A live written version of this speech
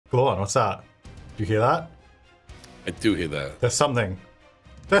Go on, what's that? Do you hear that? I do hear that. There's something.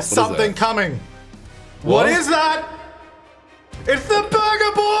 There's something coming. What is that? It's the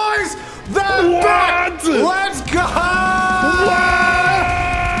Burger Boys! They're back! Let's go!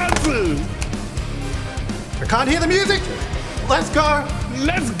 I can't hear the music. Let's go!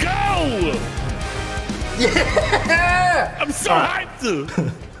 Let's go! Yeah! I'm so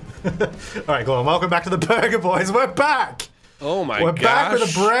hyped! All right, go on. Welcome back to the Burger Boys. We're back. Oh my gosh. We're back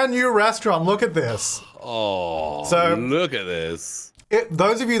with a brand new restaurant. Look at this. Oh, so look at this.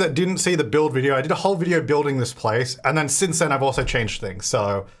 Those of you that didn't see the build video, I did a whole video building this place, and then since then I've also changed things.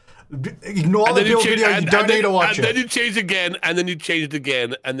 So ignore the build video. You don't need to watch it. And then you changed again, and then you changed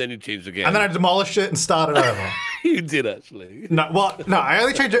again, and then you changed again. And then I demolished it and started over. You did actually. No, well, no, I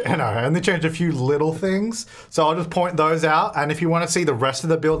only changed it. No, I only changed a few little things. So I'll just point those out. And if you want to see the rest of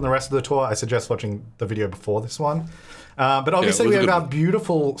the build and the rest of the tour, I suggest watching the video before this one. But obviously we have our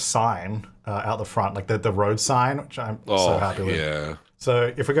beautiful sign out the front, like the road sign, which I'm so happy with. Yeah.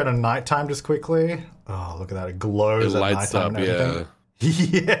 So if we go to nighttime just quickly, oh, look at that. It glows at lights nighttime up, and everything.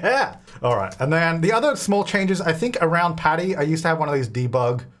 Yeah. All right. And then the other small changes, I think around Patty, I used to have one of these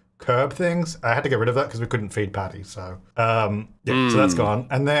debug curb things. I had to get rid of that because we couldn't feed Patty. So, so that's gone.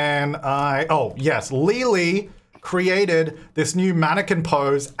 And then oh, yes, Lily created this new mannequin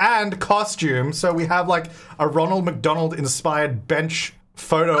pose and costume. So we have like a Ronald McDonald inspired bench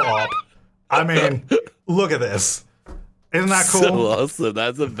photo op. I mean, look at this. Isn't that cool? So awesome.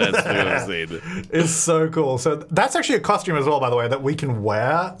 That's the best thing I've seen. It's so cool. So that's actually a costume as well, by the way, that we can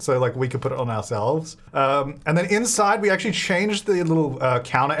wear. So like we could put it on ourselves. And then inside, we actually changed the little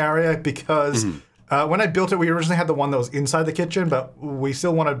counter area because when I built it, we originally had the one that was inside the kitchen, but we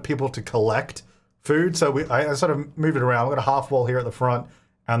still wanted people to collect food. So I sort of moved it around. We've got a half wall here at the front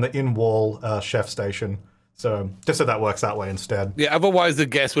and the in-wall chef station. So just so that works that way instead. Yeah, otherwise the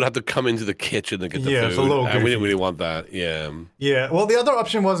guests would have to come into the kitchen and get the food. It's a little goofy. And we didn't really want that, yeah. Yeah, well, the other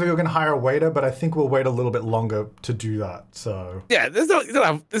option was we were going to hire a waiter, but I think we'll wait a little bit longer to do that, so... Yeah, this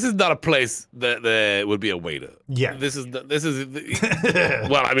is not a place that there would be a waiter. Yeah. This is well,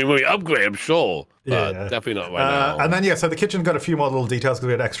 I mean, when we upgrade, I'm sure, but definitely not right now. And then, yeah, so the kitchen got a few more little details because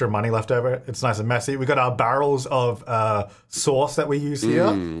we had extra money left over. It's nice and messy. We got our barrels of sauce that we use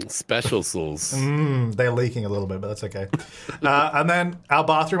here. Special sauce. They're leaking a little bit, but that's okay. And then our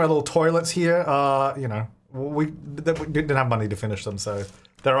bathroom, our little toilets here, you know, we didn't have money to finish them, so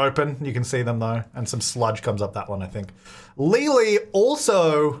they're open. You can see them, though, and some sludge comes up that one, I think. Lily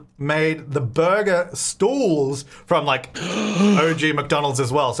also made the burger stools from, like, OG McDonald's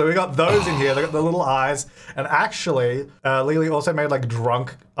as well. So we got those in here. They got the little eyes. And actually, Lily also made, like,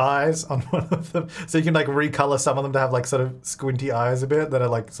 drunk eyes on one of them. So you can, like, recolor some of them to have, like, sort of squinty eyes a bit that are,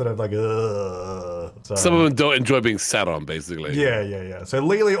 like, sort of like, So, some of them don't enjoy being sat on, basically. Yeah. So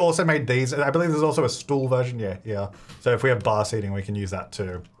Lily also made these. I believe there's also a stool version. Yeah. So if we have bar seating, we can use that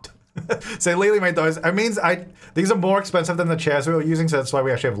too. So Lily made those. It means these are more expensive than the chairs we were using, so that's why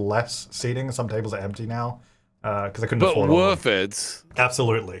we actually have less seating. Some tables are empty now because I couldn't afford them. But worth it.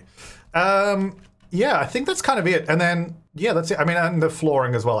 Absolutely. Yeah, I think that's kind of it. And then, yeah, that's it. I mean, and the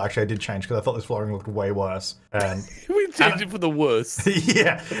flooring as well, actually, I did change because I thought this flooring looked way worse. And we changed it for the worst.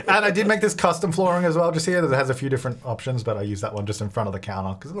 Yeah, and I did make this custom flooring as well, just here. That has a few different options, but I used that one just in front of the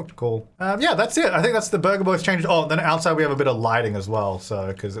counter because it looked cool. Yeah, that's it. I think that's the Burger Boys changed. Oh, then outside we have a bit of lighting as well, so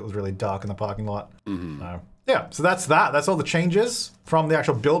because it was really dark in the parking lot. So, yeah, so that's that. That's all the changes from the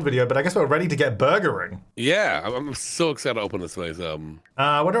actual build video, but I guess we're ready to get burgering. Yeah, I'm so excited to open this place.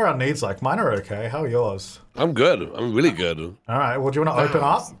 What are our needs like? Mine are okay. How are yours? I'm good. I'm really good. All right. Well, do you want to open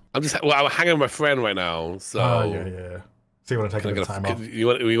up? I'm hanging with my friend right now. So. Oh, yeah. So you want to take a bit of time off? You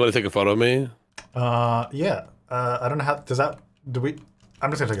want to take a photo of me? Yeah. I don't know how. I'm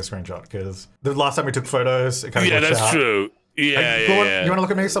just gonna take a screenshot because the last time we took photos, it kind of that's true. Yeah. You want to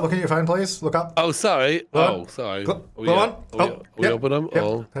look at me? Stop looking at your phone, please. Look up. Oh, sorry. Sorry. Go on. We open them? Yep.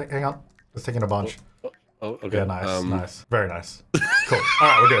 Oh. Hang on. Just taking a bunch. Oh, okay. Yeah, nice. Very nice. Cool. All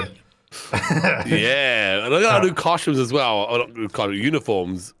right, we're good. Yeah. And I got new costumes as well.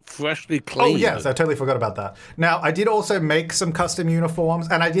 Uniforms. Freshly cleaned. Oh, yes. I totally forgot about that. Now, I did also make some custom uniforms,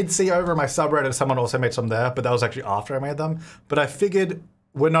 and I did see over in my subreddit someone also made some there, but that was actually after I made them. But I figured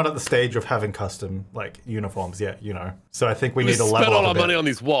we're not at the stage of having custom like uniforms yet, you know. So I think we need to level up a bit. We spent all our money on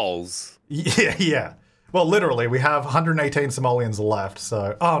these walls. Yeah. Well, literally, we have 118 simoleons left,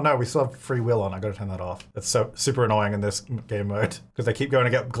 so... Oh, no, we still have free will on. I gotta turn that off. That's so super annoying in this game mode, because they keep going to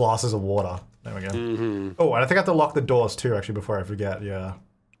get glasses of water. There we go. Oh, and I think I have to lock the doors, too, actually, before I forget, yeah.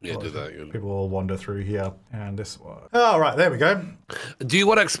 Yeah, do that. Yeah. People will wander through here. And this one. Oh, right. There we go. Do you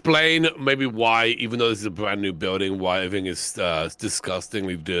want to explain maybe why, even though this is a brand new building, why everything is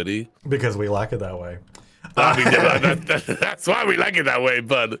disgustingly dirty? Because we like it that way. I mean, yeah, that's why we like it that way,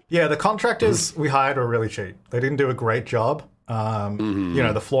 bud. Yeah, the contractors we hired were really cheap. They didn't do a great job. You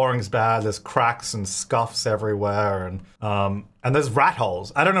know, the flooring's bad. There's cracks and scuffs everywhere, and there's rat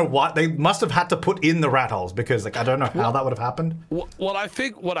holes. I don't know what they must have had to put in the rat holes because, like, I don't know how that would have happened. Well, I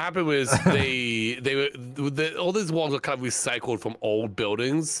think what happened was all these walls are kind of recycled from old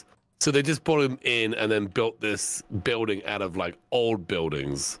buildings, so they just brought them in and then built this building out of like old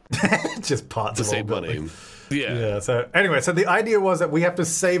buildings, just parts to of save old money. buildings. Yeah. Yeah. So anyway, so the idea was that we have to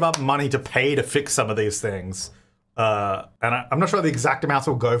save up money to pay to fix some of these things. And I'm not sure what the exact amounts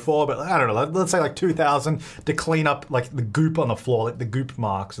will go for, but I don't know. Let's say like 2,000 to clean up like the goop on the floor, like the goop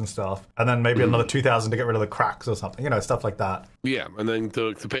marks and stuff, and then maybe another 2,000 to get rid of the cracks or something. You know, stuff like that. Yeah, and then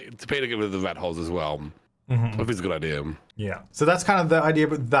to pay to get rid of the rat holes as well. I think it's a good idea. Yeah. So that's kind of the idea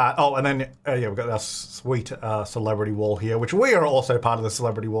with that. Oh, and then yeah, we've got that sweet celebrity wall here, which we are also part of the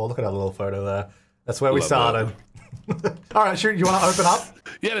celebrity wall. Look at our little photo there. That's where we started. All right, sure. You want to open up?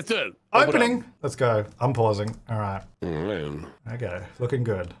 Yeah, let's do it. Opening. Let's go. I'm pausing. All right. Man. Okay. Looking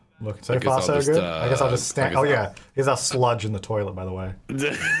good. Looking so far I'll so just, good. I guess I'll just stand. Oh yeah. Here's our sludge in the toilet, by the way.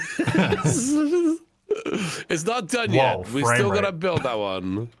 It's not done yet. We frame still rate. gotta build that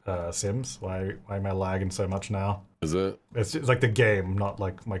one. Sims, why am I lagging so much now? Is it? It's like the game, not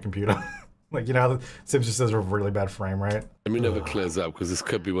like my computer. Like, you know how the Sims just has a really bad frame rate? Let me know if it clears up, because this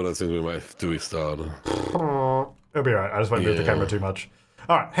could be one of those things we might have to restart. It'll be alright. I just won't move the camera too much.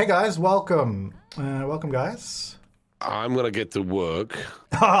 Alright, hey guys, welcome. Welcome, guys. I'm gonna get to work.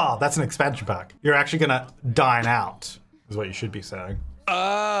 Ah, that's an expansion pack. You're actually gonna dine out, is what you should be saying.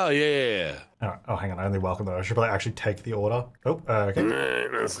 Oh, yeah. Alright, oh, hang on, I only welcome though. I should probably actually take the order. Oh, okay.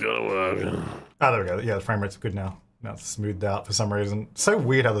 Alright, let's go to work. Oh, there we go. Yeah, the frame rate's good now. Now it's smoothed out for some reason. So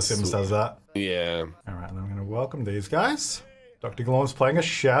weird how the Sims does that. Yeah. Alright, and I'm gonna welcome these guys. Dr. Glorm's playing a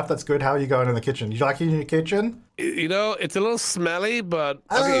chef. That's good. How are you going in the kitchen? You like it in your kitchen? You know, it's a little smelly, but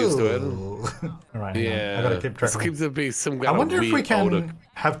I'll get used to it. All right. Yeah. I gotta keep track. This keeps it be some kind I wonder of if we can odor.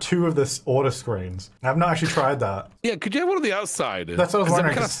 have two of this order screens. I've not actually tried that. Yeah, could you have one on the outside? That's what I was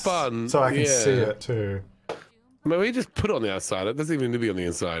wondering. Kind of fun. So I can see it too. Maybe just put it on the outside. It doesn't even need to be on the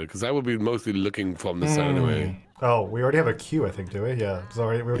inside, because I would be mostly looking from the side anyway. Oh, we already have a queue, I think, do we? Yeah.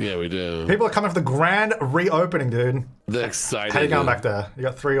 Sorry. Yeah, we do. People are coming for the grand reopening, dude. They're excited. How you going back there? You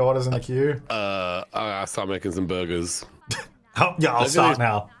got 3 orders in the queue? I'll start making some burgers. Oh, yeah, I'll start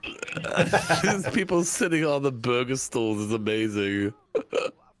now. There's people sitting on the burger stalls. It's amazing.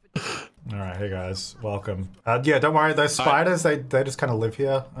 All right, hey guys, welcome. Yeah, don't worry, those spiders, they just kind of live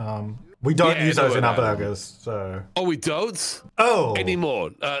here. We don't use those in our burgers, so... Oh, we don't? Oh! Anymore.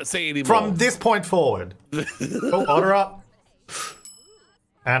 Say anymore. From this point forward. Oh, order up.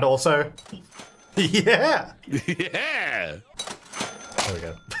 And also... Yeah! Yeah! There we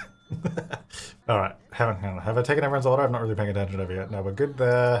go. Alright, have I taken everyone's order? I'm not really paying attention over yet. No, we're good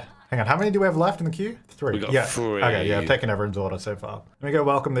there. Hang on, how many do we have left in the queue? 3. We got yeah. 3. Okay, yeah, I've taken everyone's order so far. Let me go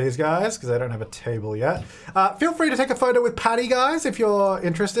welcome these guys, because they don't have a table yet. Feel free to take a photo with Patty, guys, if you're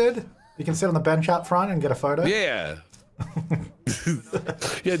interested. You can sit on the bench out front and get a photo. Yeah.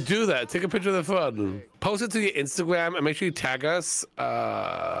 Yeah, do that. Take a picture of the fun. Post it to your Instagram and make sure you tag us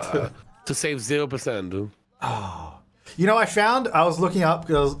to save 0%. Oh. You know, I was looking up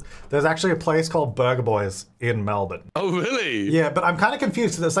because there's actually a place called Burger Boys in Melbourne. Oh, really? Yeah, but I'm kind of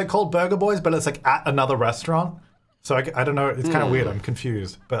confused because it's like called Burger Boys, but it's like at another restaurant. So I don't know. It's kind of weird. I'm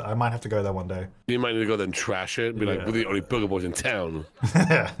confused, but I might have to go there one day. You might need to go there and trash it. Be like, we're the only Burger Boys in town.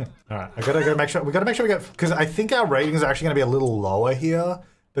 Yeah. All right. I gotta go make sure. We gotta make sure we get, because I think our ratings are actually gonna be a little lower here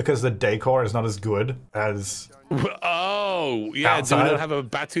because the decor is not as good as. Oh, yeah. Outside. Do we not have a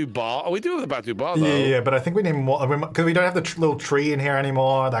Batu bar? Oh, we do have a Batu bar, though. Yeah, but I think we need more because we don't have the little tree in here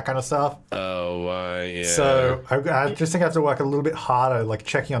anymore. That kind of stuff. Oh, yeah. So I just think I have to work a little bit harder, like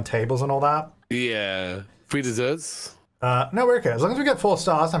checking on tables and all that. Yeah. Free desserts? No, we're okay. As long as we get 4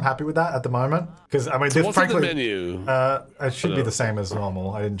 stars, I'm happy with that at the moment. Because I mean, So what's on frankly, the menu? it should be the same as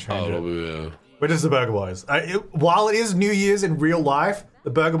normal. I didn't change it. Yeah. Which is the Burger Boys. While it is New Year's in real life,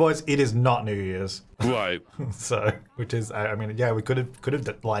 the Burger Boys, it is not New Year's. Right. So, which is, I mean, yeah, we could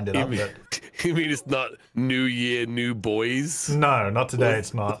have lined it up. But... You mean it's not New Year, New Boys? No, not today.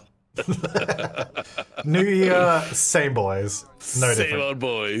 It's not. New Year, same boys. No different. Same old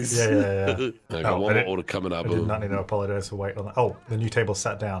boys. Yeah. I got one more order coming up. I did not need to apologize for waiting on that. Oh, the new table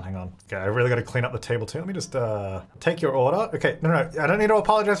sat down. Hang on. Okay, I really got to clean up the table too. Let me just take your order. Okay, no, I don't need to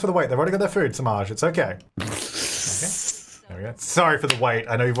apologize for the wait. They've already got their food, Samaj. It's okay. Okay. There we go. Sorry for the wait.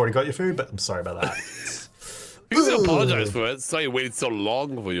 I know you've already got your food, but I'm sorry about that. You can apologize for it. Sorry you waited so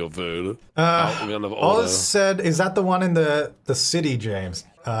long for your food. Oz said, is that the one in the city, James?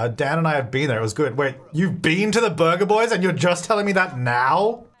 Dan and I have been there. It was good. Wait, you've been to the Burger Boys and you're just telling me that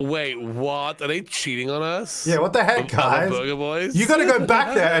now? Wait, what? Are they cheating on us? Yeah, what the heck, guys? Burger Boys? You gotta go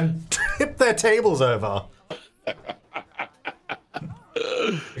back there and tip their tables over.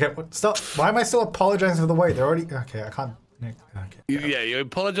 Okay, stop. Why am I still apologizing for the wait? They're already... Okay, I can't... Okay. Yeah, you're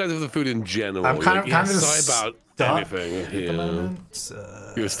apologizing for the food in general. I'm kind of sorry about everything.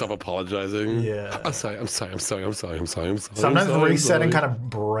 You stop apologizing. Yeah. I'm sorry. Sometimes resetting kind of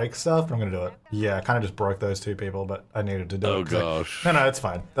breaks stuff, but I'm gonna do it. Yeah, I kind of just broke those two people, but I needed to do it. Oh gosh. No, it's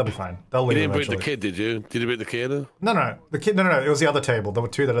fine. They'll be fine. They'll leave. You didn't eventually. break the kid, did you? Did you break the kid? No. The kid. No. It was the other table. There were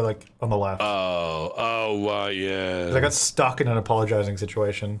two that are like on the left. Oh, right, yeah. I got stuck in an apologizing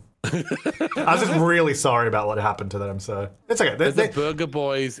situation. I was just really sorry about what happened to them, so it's okay. There's the Burger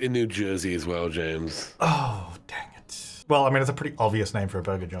Boys in New Jersey as well, James. Oh, dang it. Well, I mean, it's a pretty obvious name for a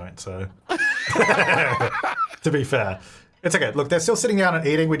burger joint, so... To be fair. It's okay. Look, they're still sitting down and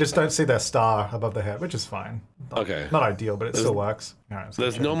eating. We just don't see their star above their head, which is fine. Okay. Not ideal, but it still works. All right,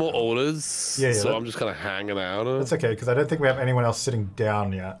 there's no more orders, so I'm just kind of hanging out. That's okay, because I don't think we have anyone else sitting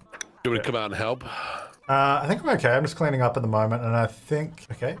down yet. Do you want to come out and help? I think I'm okay. I'm just cleaning up at the moment, and I think...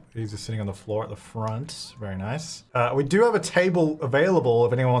 Okay, he's just sitting on the floor at the front. Very nice. We do have a table available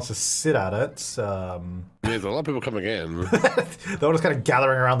if anyone wants to sit at it. There's a lot of people coming in. They're all just kind of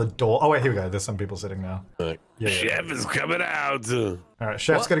gathering around the door. Oh, wait, here we go. There's some people sitting now. Chef is coming out. All right,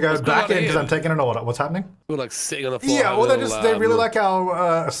 Chef's going to go back in because I'm taking an order. What's happening? We're like sitting on the floor. Yeah, well, they really like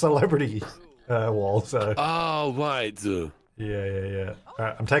our celebrity wall, so... Oh, right. Yeah. All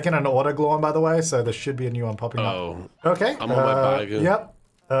right, I'm taking an order, Glorn, by the way, so there should be a new one popping up. Okay. I'm on my bag. Yep.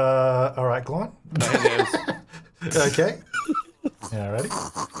 All right, Glorn. Okay. Yeah, ready?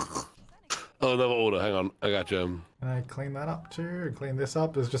 Oh, another order. Hang on. I got you. Can I clean that up too? And clean this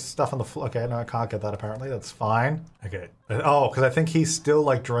up? There's just stuff on the floor. Okay, no, I can't get that apparently. That's fine. Okay. Oh, because I think he's still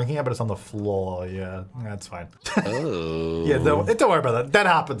like drinking it, but it's on the floor. Yeah, that's fine. Oh. Yeah, don't worry about that. That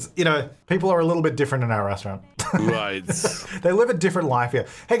happens. You know, people are a little bit different in our restaurant. Right. They live a different life here.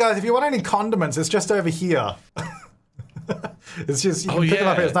 Hey guys, if you want any condiments, it's just over here. It's just, you can pick it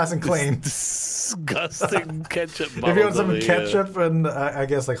up here, it's nice and clean. Disgusting ketchup. If you want some ketchup and I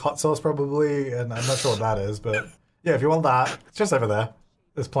guess like hot sauce probably, and I'm not sure what that is, but yeah, if you want that, it's just over there.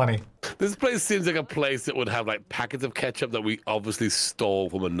 There's plenty. This place seems like a place that would have like packets of ketchup that we obviously stole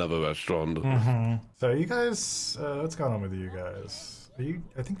from another restaurant. Mm-hmm. So you guys, what's going on with you guys?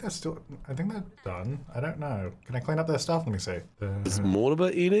 I think they're done. I don't know. Can I clean up their stuff? Let me see. Is more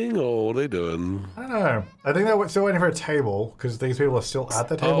about eating, or what are they doing? I don't know. I think they're still waiting for a table, because these people are still at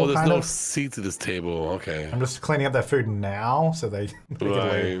the table, there's no seats at this table. Okay. I'm just cleaning up their food now, so they can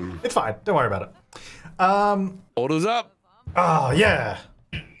leave. It's fine. Don't worry about it. Orders up. Oh, yeah.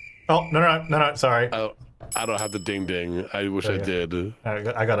 Oh, no, sorry. Oh, I don't have the ding ding. I wish I did. I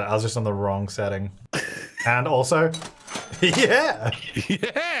got it. I was just on the wrong setting. And also... Yeah!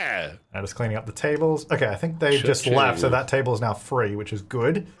 Yeah! I'm just cleaning up the tables. Okay, I think they just left, so that table is now free, which is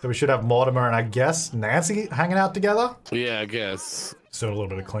good. So we should have Mortimer and I guess Nancy hanging out together. Yeah, I guess. Still a little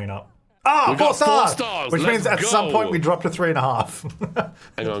bit of cleanup. Ah, 4 stars! 4 stars! Which means at some point we dropped to 3.5.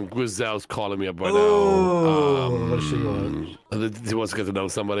 Hang on, Grizel's calling me up right now. What does she want? He wants to get to know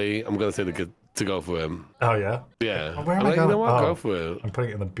somebody. I'm going to say to go for him. Oh, yeah? Yeah. Where am I going? Go for it. I'm putting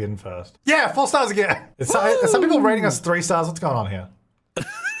it in the bin first. Yeah, 4 stars again! Are some people rating us 3 stars? What's going on here?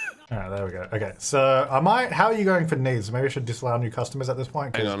 Alright, there we go. Okay, so how are you going for needs? Maybe I should disallow new customers at this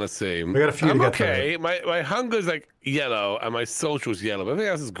point? Hang on, let's see. We got a few to get through. My hunger's like yellow and my social's yellow, but everything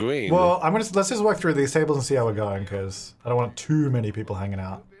else is green. Well, let's just work through these tables and see how we're going, because I don't want too many people hanging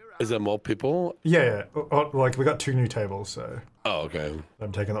out. Is there more people? Yeah. Like, we got 2 new tables, so... Oh, okay.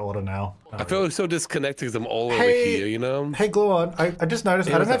 I'm taking the order now. I feel so disconnected because I'm all over here, you know? Hey, Glorn, I just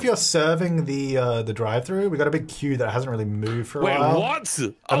noticed, I don't know if you're serving the drive-thru. We got a big queue that hasn't really moved for a while.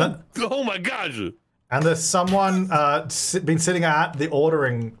 Wait, what? Oh my gosh. And there's someone been sitting at the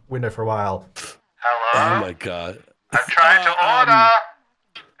ordering window for a while. Hello? Oh my god. I'm trying to order.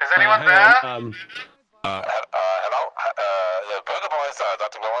 Is anyone there? Hello? The Burger Boys,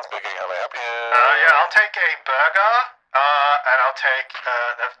 Dr. Glorn speaking. How may I help you? Yeah, I'll take a burger. And I'll take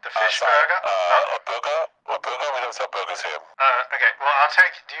the fish burger. A burger? What burger? We don't sell burgers here. Okay, well, I'll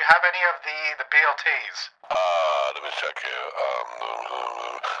take... Do you have any of the BLTs? Let me check here.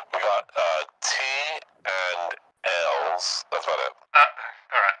 We got T and L's. That's about it.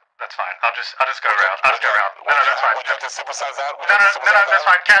 Alright, that's fine. I'll just go around. I'll just go around. No, that's fine. Would you have to supersize that? No, that's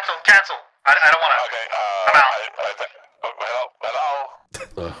fine. Cancel. I don't want to. Okay, I'm out.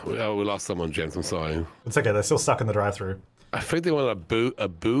 Hello. We lost someone, James. I'm sorry. It's okay. They're still stuck in the drive-through. I think they want a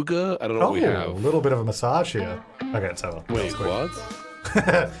booger. I don't know what we a have. little bit of a massage here. Okay, it's over. Wait, what?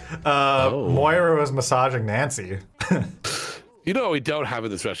 Moira was massaging Nancy. You know what we don't have in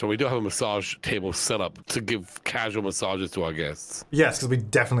this restaurant? We don't have a massage table set up to give casual massages to our guests. Yes, because we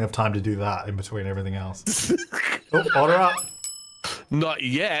definitely have time to do that in between everything else. Oh, order up. Not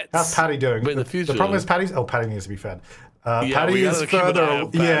yet. How's Patty doing? But in the future. The problem is Patty needs to be fed. Yeah, Patty is further.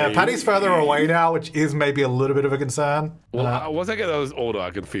 Yeah, Patty's further away now, which is maybe a little bit of a concern. Well, once I get those order, I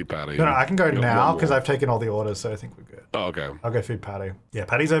can feed Patty. No, I can go now because I've taken all the orders, so I think we're good. Oh, okay. I'll go feed Patty. Yeah,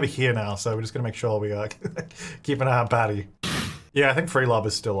 Patty's over here now, so we're just gonna make sure we keep an eye on Patty. Yeah, I think Free Love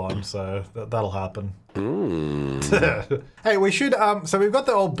is still on, so that'll happen. Hey, we should. So we've got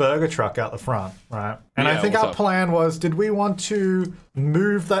the old burger truck out the front, right? And Yeah, I think what's our up? plan was, did we want to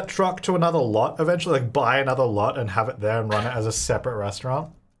move that truck to another lot eventually, like buy another lot and have it there and run it as a separate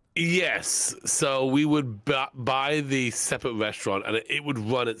restaurant? Yes. So we would buy the separate restaurant, and it would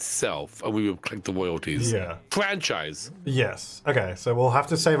run itself, and we would collect the royalties. Yeah. Franchise. Yes. Okay, so we'll have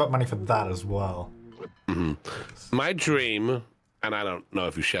to save up money for that as well. My dream. And I don't know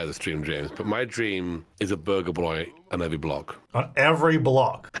if you share this dream, James, but my dream is a burger boy on every block. On every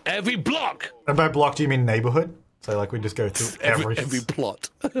block. Every block! And by block, do you mean neighborhood? So like we just go through Every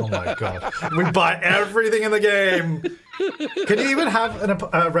plot. Oh my god. We buy everything in the game. Can you even have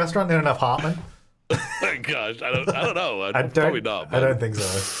a restaurant in an apartment? Oh my gosh, I don't know. Probably not. I don't think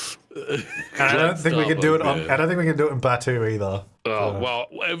so. And I don't think we can do it on. I don't think we can do it in Batu either. Oh well,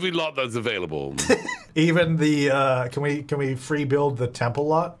 every lot that's available. Even the can we free build the temple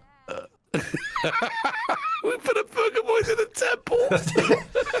lot? We put a burger boys in a temple.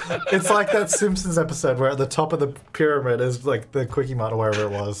 It's like that Simpsons episode where at the top of the pyramid is like the Quickie Mart or wherever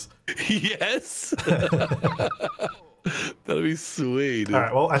it was. Yes. That'd be sweet. All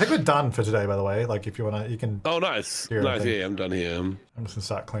right. Well, I think we're done for today. By the way, like if you wanna, you can. Oh, nice. Nice. Yeah, I'm done here. I'm just gonna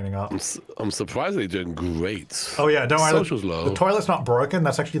start cleaning up. I'm surprisingly doing great. Oh yeah, don't worry. Social's low. The toilet's not broken.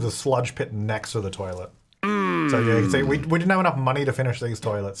 That's actually the sludge pit next to the toilet. So yeah, you can see we didn't have enough money to finish these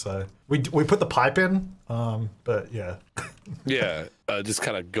toilets, so we put the pipe in. But yeah. Yeah, just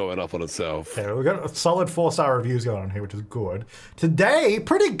kind of going up on itself. Yeah, we got a solid 4-star reviews going on here, which is good. Today,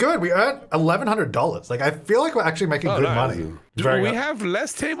 pretty good. We earned $1,100. Like I feel like we're actually making good money. Do we have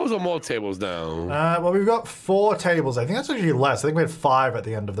less tables or more tables now? Well, we've got 4 tables. I think that's actually less. I think we had 5 at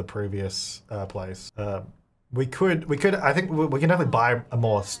the end of the previous place. We could. I think we can definitely buy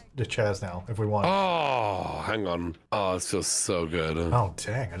more chairs now if we want. Oh, hang on. Oh, this feels so good. Oh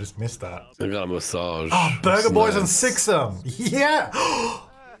dang! I just missed that. I got a massage. Oh, Burger Boys and Sixum. Yeah.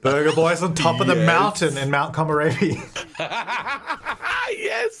 Burger Boys on top of the mountain in Mount Komorebi.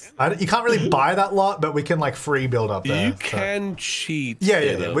 Yes. You can't really buy that lot, but we can like free build up there. You can cheat.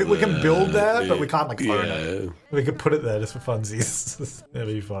 Yeah. We can build there, but we can't like own Yeah. it. We could put it there just for funsies. That'd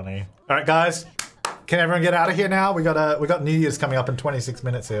be funny. All right, guys. Can everyone get out of here now? We got New Year's coming up in 26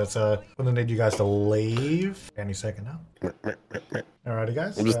 minutes here, so I'm gonna need you guys to leave any second now. Alrighty,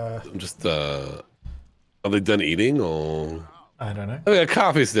 guys. I'm just. Are they done eating or? I don't know. Oh yeah,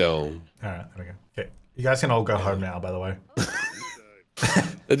 coffee still. All right, there we go. Okay, you guys can all go home now. By the way,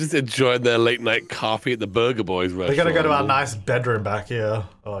 They just enjoyed their late night coffee at the Burger Boys restaurant. we gotta go to our nice bedroom back here.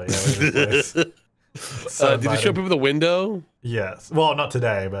 Oh yeah, look at this place. So did you show people the window? Yes. Well, not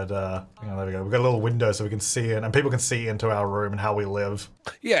today, but there we go. We've got a little window so we can see in, and people can see into our room and how we live.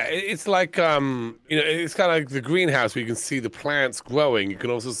 Yeah, it's like it's kind of like the greenhouse where you can see the plants growing. You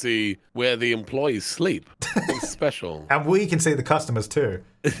can also see where the employees sleep. It's special. And we can see the customers too.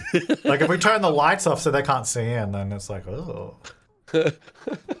 Like if we turn the lights off so they can't see in, then it's like, oh. All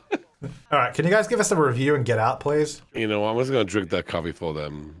right, can you guys give us a review and get out, please? You know, I'm just gonna drink that coffee for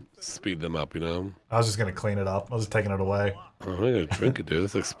them. Speed them up, you know? I was just going to clean it up. I was just taking it away. I'm not gonna drink it, dude.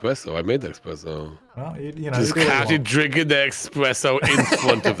 It's espresso. I made the espresso. Well, you know, Just you do what you casually want. drinking the espresso in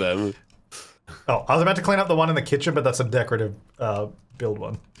front of them. Oh, I was about to clean up the one in the kitchen, but that's a decorative build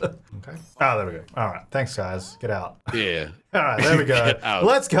one. Okay. Oh, there we go. All right. Thanks, guys. Get out. Yeah. All right, there we go. Get out.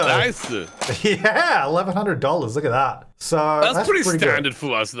 Let's go. Nice. Yeah, $1,100. Look at that. So That's pretty good. standard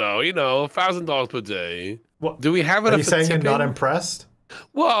for us, though. You know, $1,000 per day. What? Do we have Are enough you for saying you're tipping? not impressed?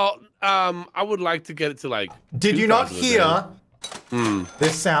 Well, I would like to get it to like. Did you not 2,000 a day. hear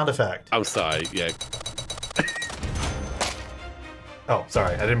this sound effect? I'm sorry. Yeah. Oh,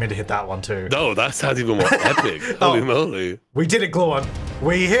 sorry. I didn't mean to hit that one too. No, that sounds even more epic. Holy moly! We did it, Gluon.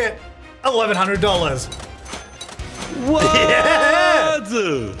 We hit $1,100. What?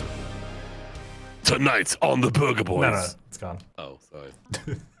 Yeah! Tonight on the Burger Boys. No, it's gone. Oh, sorry.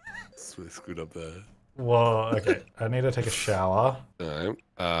 Screwed up there. Well, okay. I need to take a shower, All right.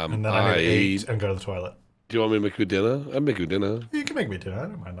 and then I need to eat and go to the toilet. Do you want me to make you dinner? I'll make you dinner. You can make me dinner. I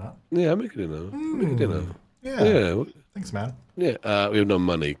don't mind that. Yeah, I'll make you dinner. Make you dinner. Yeah. Yeah. Thanks, man. Yeah. We have no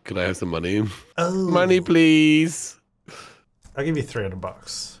money. Could I have some money? Oh. Money, please. I'll give you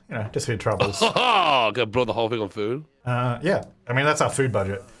 $300. You know, just for your troubles. Oh, gonna blow the whole thing on food? Yeah. I mean, that's our food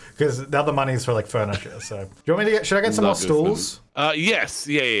budget. Because the other money's for like furniture. So, do you want me to get? Should I get some more stools? Yes.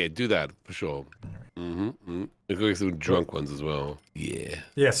 Yeah. Do that for sure. We'll get some drunk ones as well. Yeah.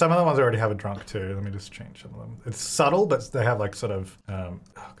 Yeah, some of the ones already have a drunk too. Let me just change some of them. It's subtle, but they have like sort of, oh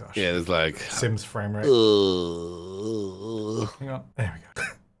gosh. Yeah, there's like Sims frame rate. Hang on. There we go.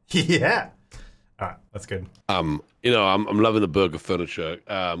 Yeah. All right, that's good. I'm loving the burger furniture.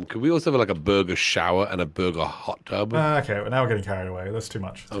 Could we also have like a burger shower and a burger hot tub? Okay, well, now we're getting carried away. That's too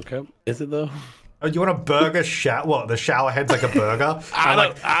much. Okay. Is it though? Oh, you want a burger shower? What? The shower head's like a burger? I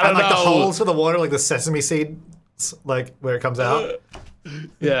don't the know. holes for the water, like the sesame seeds, like where it comes out.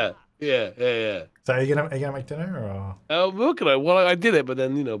 Yeah. So are you gonna make dinner or? Oh, look at it. Well, I did it, but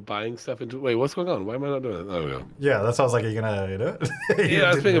then buying stuff into. Wait, what's going on? Why am I not doing it? There we go. Yeah, that sounds like you're gonna do it.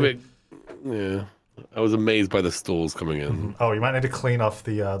 Yeah, I was being a bit. Yeah, I was amazed by the stalls coming in. Oh, you might need to clean off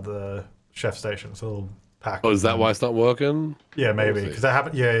the chef station. It's a little packed. Oh, is that why it's not working? Yeah, maybe because that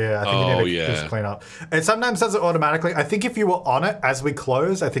happened. Yeah. I think you need to just clean up. It sometimes does it automatically. I think if you were on it as we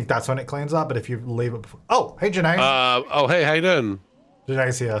close, I think that's when it cleans up. But if you leave it before, oh, hey, Janae. Hey, how you doing?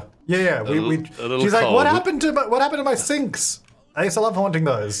 Janae's here. Yeah. Little She's like, cold. what happened to my sinks? I used to love haunting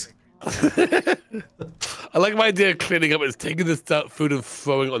those. I like my idea of cleaning up is taking this food and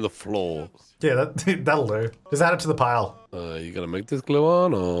throwing it on the floor. Yeah, that'll do. Just add it to the pile. You gonna make this glue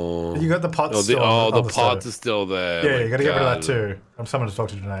on, or you got the pots? the the pots are still there. Yeah, you gotta get rid of that too. I'm someone to talk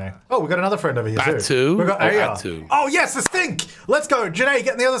to Janae. Oh, we got another friend over here too. We got Aya. Too. Oh yes, the sink. Let's go, Janae.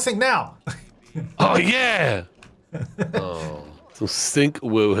 Get in the other sink now. Oh yeah. Oh, some sink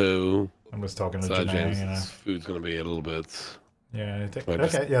woohoo. I'm just talking to Sorry, Janae. James, You know. this food's gonna be a little bit. Yeah.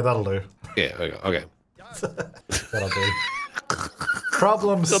 Okay. Yeah, that'll do. Yeah. Okay. That'll do.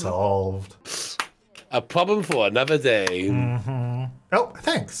 Problem solved. A problem for another day. Oh,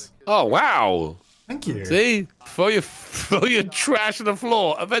 thanks. Oh wow. Thank you. See, throw your trash on the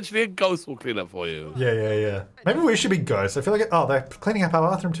floor. Eventually, a ghost will clean up for you. Yeah. Maybe we should be ghosts. I feel like they're cleaning up our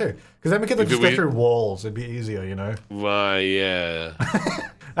bathroom too. Because then we could just go through walls. It'd be easier, you know. Right. Yeah.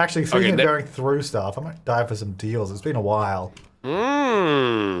 Actually, speaking of going through stuff, I might dive for some deals. It's been a while.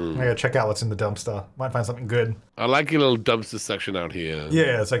 I gotta check out what's in the dumpster. Might find something good. I like your little dumpster section out here.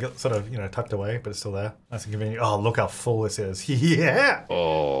 Yeah, it's like sort of, tucked away, but it's still there. Nice and convenient. Oh, look how full this is. Yeah!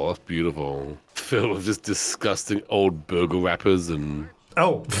 Oh, that's beautiful. Filled with just disgusting old burger wrappers and...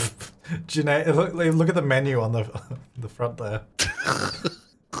 Oh, Janae, look at the menu on the front there.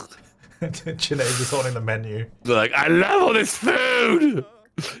 Janae's just holding the menu. They're like, I love all this food!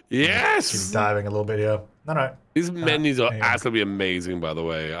 Yes! She's diving a little bit here. No. These menus are absolutely amazing, by the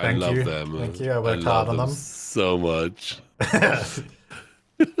way. I love them. Thank you. I worked hard on them so much.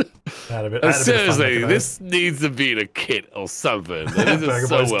 Seriously, this needs to be in a kit or something. This is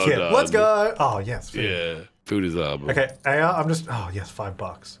so well done. Let's go. Oh, yes. Food. Yeah. Food is up. Okay, I'm just... Oh, yes,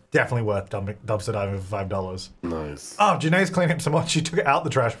 $5. Definitely worth dumpster diving for $5. Nice. Oh, Janae's cleaning up so much. She took out the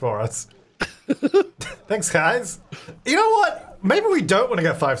trash for us. Thanks, guys. You know what? Maybe we don't want to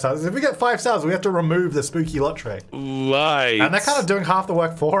get 5 stars. If we get 5 stars, we have to remove the spooky lot tray. Right. And they're kind of doing half the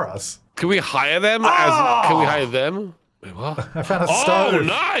work for us. Can we hire them? Can we hire them? Wait, what? I found a stove. Oh,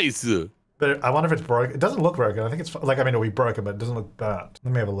 nice. But I wonder if it's broken. It doesn't look broken. I think it's like, it'll be broken, but it doesn't look burnt.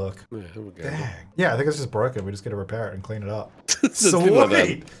 Let me have a look. Yeah, okay. Dang. Yeah, I think it's just broken. We just got to repair it and clean it up.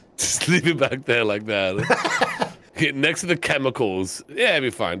 Sweet. Just leave it back there like that. Get next to the chemicals. Yeah, it'll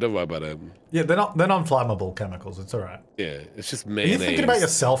be fine. Don't worry about it. Yeah, they're non-flammable chemicals. It's all right. Yeah, it's just Are mayonnaise. you thinking about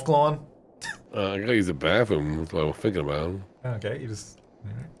yourself, Glon? I gotta use the bathroom. That's what I'm thinking about. Okay, you just...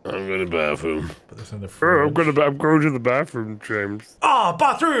 I'm going to the bathroom. Put this in the fridge. I'm going to the bathroom, James. Oh,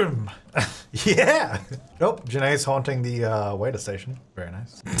 bathroom! Yeah! Oh, Janae's haunting the waiter station. Very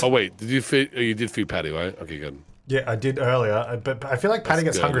nice. Oh, wait. Did you feed... Oh, you did feed Patty, right? Okay, good. Yeah, I did earlier, but I feel like Patty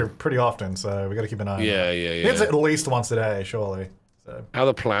gets hungry pretty often, so we got to keep an eye on Yeah. It's at least once a day, surely. So. How are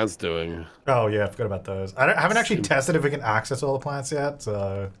the plants doing? Oh, yeah, I forgot about those. I haven't actually tested if we can access all the plants yet,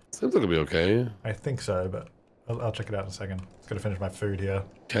 so... Seems like it'll be okay. I think so, but I'll check it out in a second. Just got to finish my food here.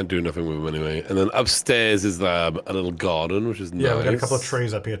 Can't do nothing with them anyway. And then upstairs is a little garden, which is nice. Yeah, we got a couple of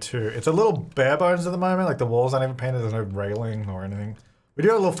trees up here too. It's a little bare bones at the moment. Like the walls aren't even painted. There's no railing or anything. We do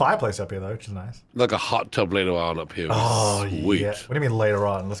have a little fireplace up here though, which is nice. Like a hot tub later on up here. Oh, sweet. Yeah. What do you mean later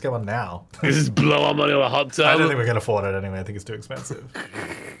on? Let's get one now. This is blow our money on a hot tub. I don't think we can afford it anyway. I think it's too expensive.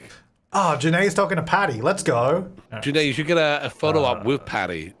 Oh, Janae's talking to Patty. Let's go. Janae, you should get a photo up with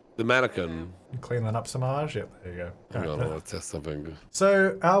Patty, the mannequin. Clean that up, Samaj. Yep, there you go. Hang on, I want to test something.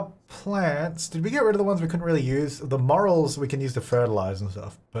 So our plants, did we get rid of the ones we couldn't really use? The morels we can use to fertilize and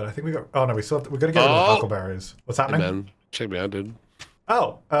stuff. But I think we got, oh no, we got to get rid of the huckleberries. What's happening? Hey man, check me out, dude.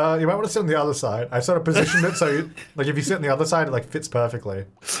 Oh, you might want to sit on the other side. I sort of positioned it so, like, if you sit on the other side, it like fits perfectly.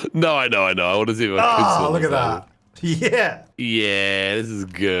 No, I know. I want to see if I can sit on look the at side. that. Yeah. Yeah, this is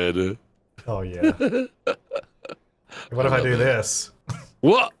good. Oh yeah. What if I do this?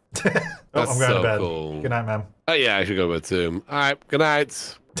 What? I'm going to bed. Cool. Good night, ma'am. Oh yeah, I should go to bed too. All right, good night.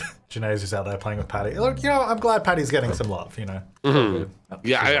 Janae's just out there playing with Patty. Look, I'm glad Patty's getting some love,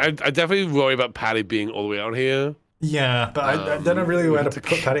 Yeah, I definitely worry about Patty being all the way out here. Yeah, but I don't know really where to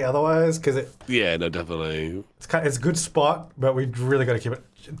put Patty otherwise, because Yeah, no, definitely. it's a good spot, but we really got to keep it.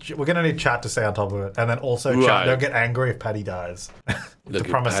 We're gonna need chat to stay on top of it, and then also chat. Don't get angry if Patty dies. Look,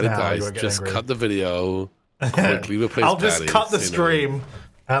 if Patty dies, just cut the video. Quickly replace I'll just Patty's, cut the stream,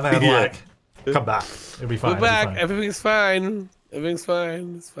 and then come back. It'll be fine. We're back. Everything's fine. Everything's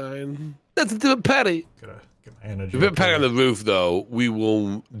fine. It's fine. That's a different Patty. Gotta get my energy. If we put Patty on the roof, though, we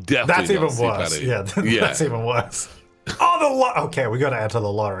will definitely. That's even not see worse. Patty. Yeah, that's even worse. Oh, okay, we gotta enter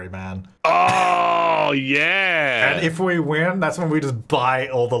the lottery, man. Oh yeah. And if we win, that's when we just buy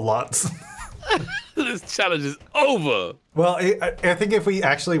all the lots. This challenge is over. Well, I think if we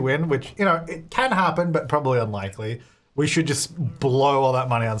actually win, which it can happen, but probably unlikely, we should just blow all that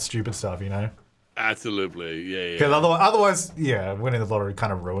money on stupid stuff, Absolutely, yeah. Because otherwise, winning the lottery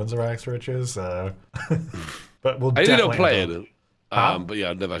kind of ruins our extra riches. So, but we'll. I definitely don't play it. But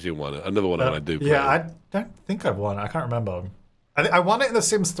yeah, I've never actually won it. I never won it when I do play Yeah, it. I don't think I've won. I can't remember. I won it in The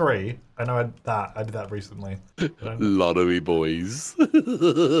Sims 3. I know I did that recently. Lottery boys. I'm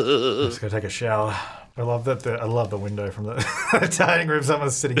just gonna take a shower. I love the window from the dining room.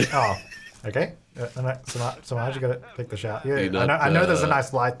 Someone's sitting. Oh, okay. Samaj, you gotta take the shower. Yeah, I know there's a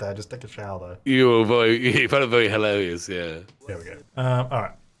nice light there. Just take a shower though. You found it very hilarious. Yeah. There we go. All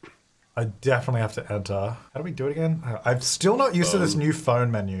right. I definitely have to enter. How do we do it again? I'm still not used to this new phone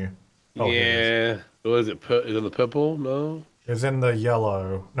menu. Oh, yeah. What is it? Is it the purple? No. It's in the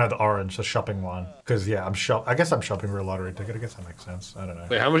yellow. No, the orange, the shopping one. Because, I guess I'm shopping for a lottery ticket. I guess that makes sense. I don't know.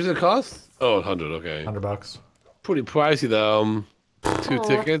 Wait, how much does it cost? Oh, 100, okay. $100. Pretty pricey, though. 2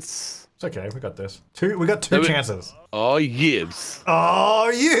 tickets. It's okay. We got this. We got two chances. Oh, yibs.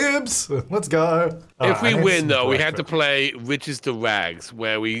 Oh, yibs. Let's go. If we win, though, we have to play Riches to Rags,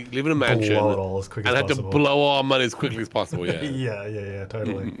 where we live in a mansion blow it all as quick as and have to possible. blow all our money as quickly as possible, yeah. yeah,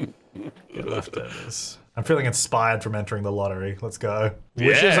 totally. Get leftovers. I'm feeling inspired from entering the lottery. Let's go.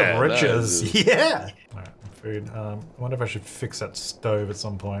 Wishes of riches. Yeah. All right, food. I wonder if I should fix that stove at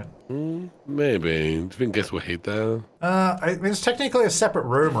some point. Maybe. Do you think guests will hate that? I mean, it's technically a separate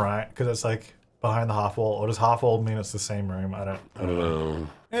room, right? Because it's like behind the half wall. Or does half wall mean it's the same room? I don't know.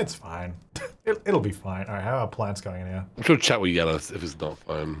 It's fine. It'll be fine. All right, how are plants going in here? I'm sure chat will yell at us if it's not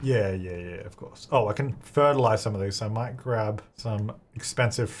fine. Yeah, of course. Oh, I can fertilize some of these, so I might grab some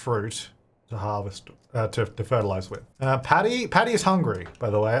expensive fruit to harvest, to fertilize with. Patty is hungry, by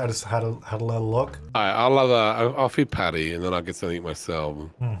the way. I just had a little look. All right, I'll feed Patty, and then I'll get something to eat myself.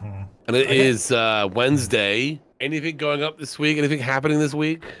 And it is Wednesday. Anything going up this week? Anything happening this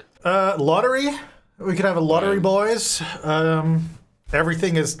week? Lottery. We could have a lottery, boys.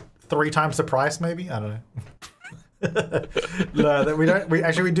 Everything is 3 times the price, maybe. I don't know. No, we don't.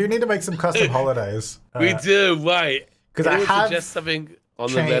 We do need to make some custom holidays. We do, right? Because I have suggest something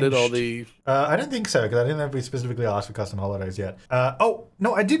on the Reddit or the. I don't think so, because I didn't know if we specifically asked for custom holidays yet. Oh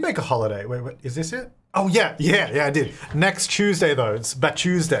no, I did make a holiday. Wait, is this it? Oh yeah, I did. Next Tuesday though, it's Bat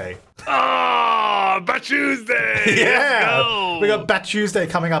Tuesday. Oh, Bat Tuesday! Yeah, we got Bat Tuesday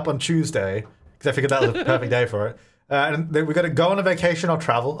coming up on Tuesday because I figured that was a perfect day for it. And then we got to go on a vacation or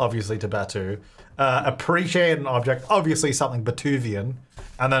travel, obviously, to Batu. Appreciate an object, obviously something Batuvian,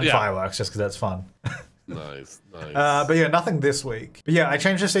 and then fireworks, just because that's fun. Nice. But yeah, nothing this week. But yeah, I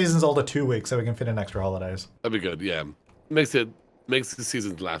changed the seasons all to 2 weeks so we can fit in extra holidays. That'd be good. Yeah, makes the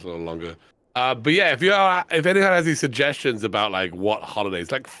seasons last a little longer. But yeah, if anyone has any suggestions about like what holidays,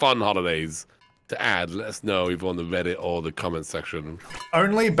 like fun holidays to add, let us know either on the Reddit or the comment section.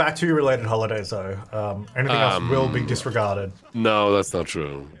 Only Batu related holidays though. Anything else will be disregarded. No, that's not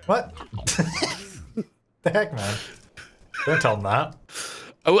true. What? The heck, man? Don't tell them that.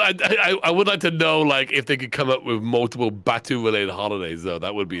 I would like to know like if they could come up with multiple Batu related holidays though.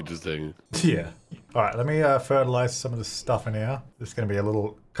 That would be interesting. Yeah. All right, let me fertilize some of the stuff in here. There's going to be a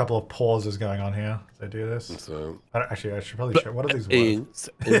couple of pauses going on here as I do this. So, I should probably check. What are these worth?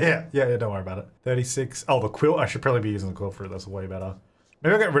 Yeah, don't worry about it. 36. Oh, the quilt. I should probably be using the quilt fruit. That's way better.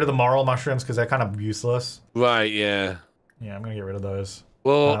 Maybe I'll get rid of the moral mushrooms because they're kind of useless. Right, yeah. Yeah, I'm gonna get rid of those.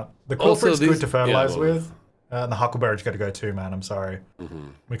 Well, the quill fruit's good to fertilize yeah, with. And the huckleberries got to go too, man. I'm sorry.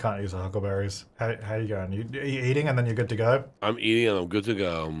 We can't use the huckleberries. How you going? Are you eating and then you're good to go? I'm eating and I'm good to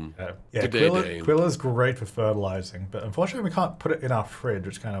go. Yeah, Good quill is great for fertilizing, but unfortunately we can't put it in our fridge,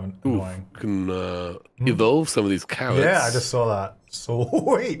 which is kind of annoying. We can evolve some of these carrots. Yeah, I just saw that.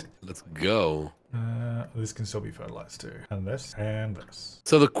 Sweet. Let's go. This can still be fertilized too. And this, and this.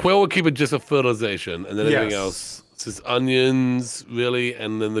 So the quill will keep it just for fertilization, and then everything else. It's just onions, really,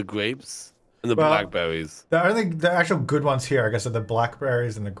 and then the grapes. And the blackberries. The actual good ones here, I guess, are the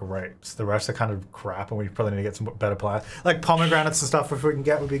blackberries and the grapes. The rest are kind of crap, and we probably need to get some better plants. Like pomegranates and stuff, if we can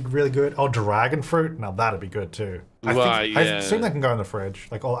get, would be really good. Oh, dragon fruit? Now that'd be good too. I assume they can go in the fridge.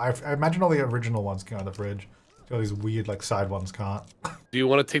 Like, I imagine all the original ones can go in the fridge. All these weird, like, side ones can't. Do you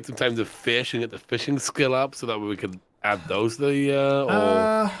want to take some time to fish and get the fishing skill up so that we can add those to the, or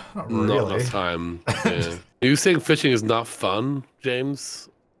not really. Not enough time? Yeah. Are you saying fishing is not fun, James?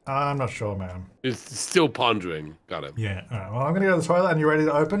 I'm not sure, man. It's still pondering. Got it. Yeah. All right. Well, I'm gonna go to the toilet. And you ready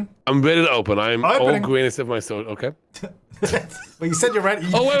to open? I'm ready to open. I'm Opening. all green except my soul. Okay. Well, you said you're ready.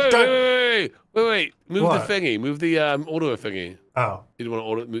 Oh wait! Move What? the thingy. Move the auto thingy. Oh. You don't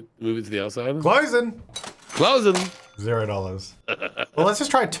want to move it to the outside? Closing. Closing. $0. Well, let's just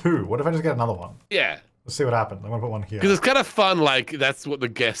try 2. What if I just get another one? Yeah. Let's see what happens. I'm gonna put one here. Because it's kind of fun. Like that's what the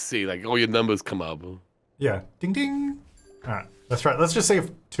guests see. Like all your numbers come up. Yeah. Ding ding. All right. Let's try. Let's just see if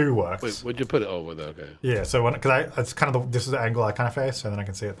 2 works. Wait, would you put it over there? Okay. Yeah. So it's kind of this is the angle I kind of face, so then I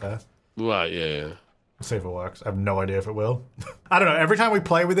can see it there. Right. Yeah. Let's see if it works. I have no idea if it will. I don't know. Every time we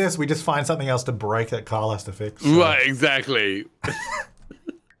play with this, we just find something else to break that Carl has to fix. So. Right. Exactly.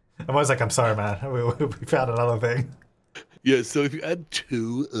 I'm always like, I'm sorry, man. We found another thing. Yeah. So if you add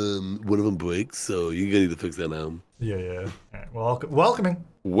 2, one of them breaks, so you're gonna need to fix that now. Yeah. Yeah. All right. Well, welcoming.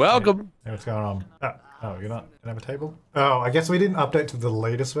 Welcome. Hey, what's going on? Oh, you're not gonna have a table? Oh, I guess we didn't update to the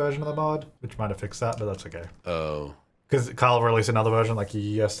latest version of the mod, which might have fixed that, but that's okay. Oh. Because Carl released another version like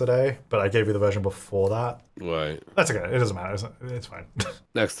yesterday, but I gave you the version before that. Right. That's okay. It doesn't matter. It's fine.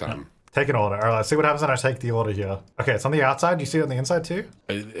 Next time. Take an order. All right, let's see what happens when I take the order here. Okay, it's on the outside. Do you see it on the inside too?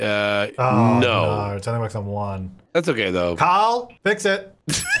 No. No, it only works on one. That's okay though. Carl, fix it.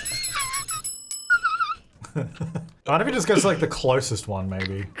 I wonder if he just goes to like the closest one,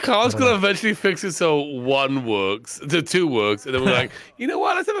 maybe. Carl's gonna eventually fix it so 1 works, to 2 works, and then we're like, you know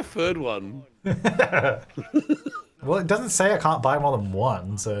what? Let's have a 3rd one. Well, it doesn't say I can't buy more than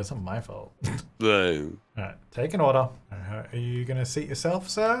 1, so it's not my fault. No. All right, take an order. Are you gonna seat yourself,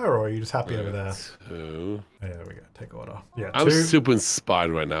 sir, or are you just happy over there? 2. Yeah, there we go. Take order. Yeah, I'm 2. super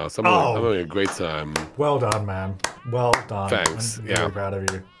inspired right now, so I'm having a great time. Well done, man. Well done. Thanks. I'm very proud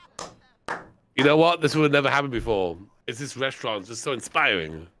of you. You know what? This would have never happened before. It's this restaurant, just so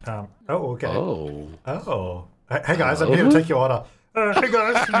inspiring. Oh, okay. Oh. Oh. Hey guys, I'm here to take your order. Hey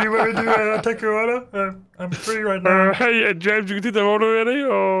guys, can you want me to take your order? I'm free right now. Hey, James, you can take the order already,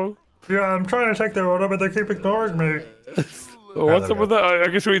 or? Yeah, I'm trying to take their order, but they keep ignoring me. What's up with that? I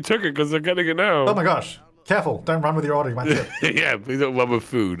guess we took it because they're getting it now. Oh my gosh. Careful. Don't run with your order. You might tip. Yeah, please don't run with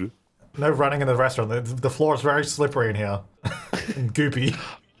food. No running in the restaurant. The floor is very slippery in here. And goopy.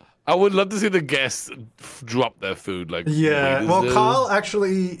 I would love to see the guests drop their food. Like yeah, well, Carl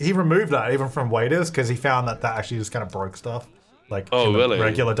actually, he removed that even from waiters because he found that actually just kind of broke stuff. Like in the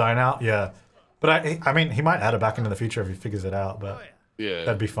regular dine out, yeah. But I mean, he might add it back into the future if he figures it out, but yeah,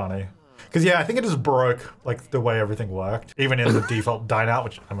 that'd be funny. Because yeah, I think it just broke like the way everything worked, even in the default dine out,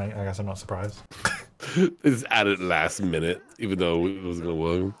 which I mean, I guess I'm not surprised. It's added last minute, even though it wasn't gonna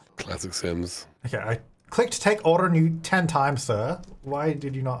work. Classic Sims. Okay, I clicked take order 10 times, sir. Why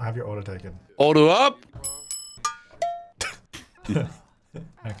did you not have your order taken? Order up.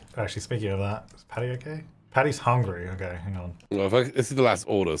 Actually, speaking of that, is Patty okay? Patty's hungry. Okay, hang on. Well, this is the last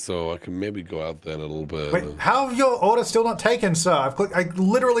order, so I can maybe go out there in a little bit. Wait, how have your order still not taken, sir? I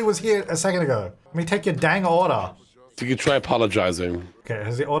literally was here a second ago. Let me take your dang order. You can try apologizing. Okay,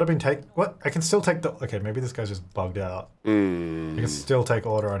 has the order been taken? What? I can still take the... Okay, maybe this guy's just bugged out. I can still take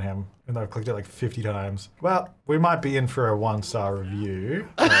order on him, even though I've clicked it like 50 times. Well, we might be in for a 1-star review.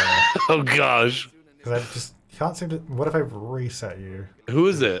 Oh, gosh. Because I just can't seem to... What if I reset you? Who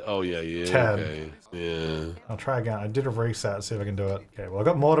is it? Oh, yeah. 10. Okay. Yeah. I'll try again. I did a reset, see if I can do it. Okay, well, I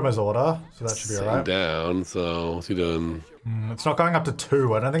got Mortimer's order, so that should be alright. Down, so what's he doing? It's not going up to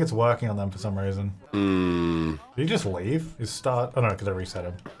 2. I don't think it's working on them for some reason. Did he just leave? His start... Oh, no, because I reset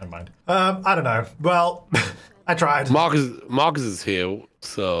him. Never mind. I don't know. Well, I tried. Marcus is here,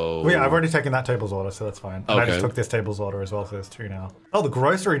 so. Well, yeah, I've already taken that table's order, so that's fine. And I just Okay. took this table's order as well, so there's 2 now. Oh, the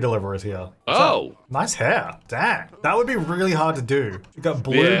grocery deliverer is here. Oh. Nice hair. Dang. That would be really hard to do. You got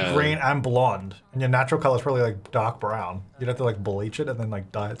blue, Yeah. green, and blonde. And your natural color is probably like dark brown. You'd have to like bleach it and then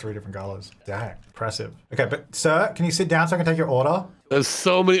like dye it 3 different colors. Dang. Impressive. Okay, but sir, can you sit down so I can take your order? There's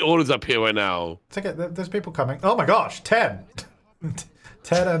so many orders up here right now. It's okay. There's people coming. Oh my gosh, Ted.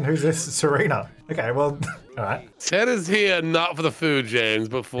 Ted and who's this? Serena. Okay, well, all right. Ted is here not for the food, James,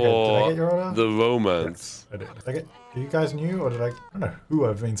 but did I for get your order? the romance. I did. Are you guys new, or did I don't know who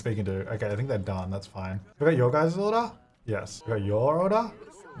I've been speaking to. Okay, I think they're done. That's fine. I got your guys' order? Yes. I got your order?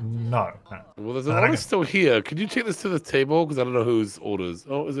 No. Well, there's an I order got- still here. Could you take this to the table? Because I don't know whose orders.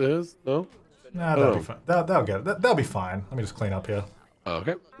 Oh, is it his? No? Nah, that'll Oh. be fine. They'll get it. They'll be fine. Let me just clean up here. Oh,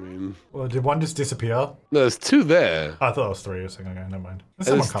 okay. I mean, Well, did one just disappear? no, there's 2 there. I thought it was 3. So okay, never mind. There's And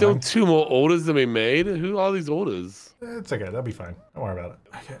someone there's still coming. 2 more orders to be made. Who are these orders? It's okay. That'll be fine. Don't worry about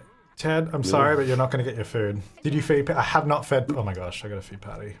it. Okay. Ted, I'm sorry, but you're not going to get your food. Did you feed? I have not fed. Oh my gosh, I got to feed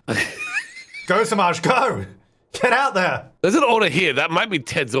Patty. Go, Samaj, go! Get out there! There's an order here. That might be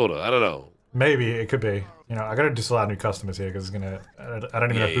Ted's order. I don't know. Maybe it could be. You know, I got to disallow new customers here because it's gonna. I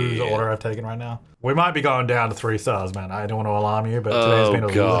don't even know whose Yeah. order I've taken right now. We might be going down to 3 stars, man. I don't want to alarm you, but today's Oh, been a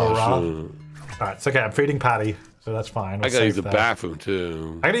little rough. gosh. All right, it's okay. I'm feeding Patty, so that's fine. I We'll gotta use save the that. bathroom,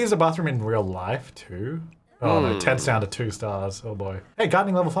 too. I gotta use the bathroom in real life too. Oh no, Ted's down to 2 stars. Oh boy. Hey,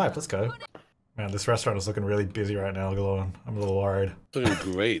 gardening level 5. Let's go. Man, this restaurant is looking really busy right now. Glowing. I'm a little worried.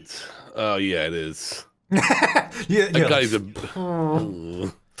 Looking great. Oh, yeah, it is. Yeah. That guy's a...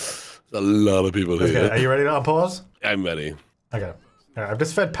 There's a lot of people Okay, here. are you ready to unpause? I'm ready. Okay. All right, I've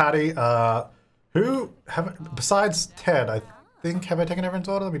just fed Patty. Who have besides Ted? I think have I taken everyone's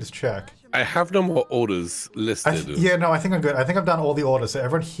order? Let me just check. I have no more orders listed. Yeah, no, I think I'm good. I think I've done all the orders. So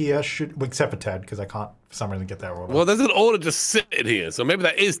everyone here should, well, except for Ted, because I can't for some reason get their order. Well, there's an order just sitting here, so maybe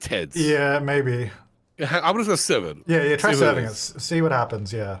that is Ted's. Yeah, maybe. I'm just gonna serve it. Yeah, try See what serving it. is. See what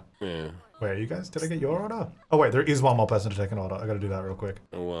happens. Yeah. Yeah. Wait, you guys? Did I get your order? Oh wait, there is one more person to take an order. I got to do that real quick.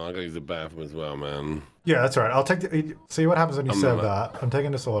 Oh, well, I gotta use the bathroom as well, man. Yeah, that's all right. I'll take the. See what happens when you serve not- that. I'm taking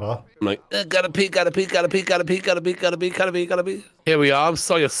this order. I'm like, gotta pee, gotta pee, gotta pee, gotta pee, gotta pee, gotta pee, gotta pee, gotta pee. Here we are. I'm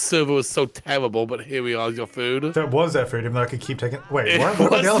sorry your server was so terrible, but here we are, your food. There was their food, even though I could keep taking. Wait, what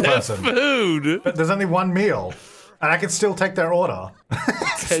about the other What's person? their food? But there's only one meal, and I can still take their order.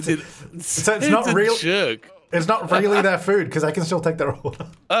 Ted did- So it's not a real. jerk. It's not really their food because I can still take their order.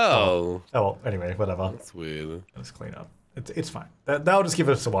 Oh, Oh well. Anyway, whatever. that's weird. Let's clean up. It's fine. They'll just give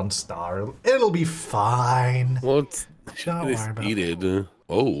us a 1 star. It'll be fine. What? Don't It's worry about it. heated.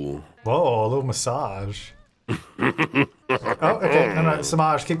 Oh. Whoa, a little massage. Oh, okay. No,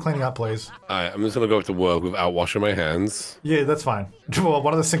 Samaj, keep cleaning up, please. Alright, I'm just gonna go to work without washing my hands. Yeah, that's fine. Well,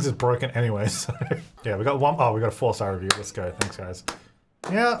 one of those things is broken anyway, so... Yeah, we got one... Oh, we got a 4-star review. Let's go. Thanks, guys.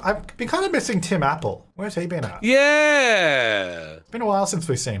 Yeah, I've been kind of missing Tim Apple. Where's he been at? Yeah. It's been a while since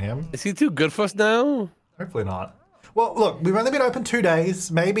we've seen him. Is he too good for us now? Hopefully not. Well, look, we've only been open 2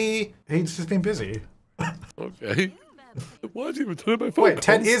 days. Maybe he's just been busy. Okay. Why is he returning my phone Wait,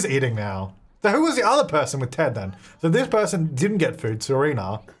 Ted calls? is eating now. So who was the other person with Ted then? So this person didn't get food,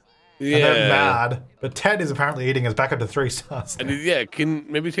 Serena. Yeah. And they're mad. But Ted is apparently eating us back up to 3 stars. And yeah, can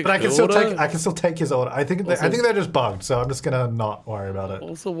maybe take But I the can still order? take. I can still take his order. I think. I think they're just bugged. So I'm just gonna not worry about it.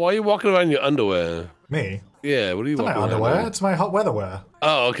 Also, why are you walking around in your underwear? Me. Yeah, what are you It's not walking my around underwear. in? It's my hot weather wear.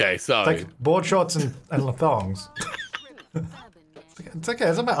 Oh, okay, sorry. Like board shorts and thongs. It's okay.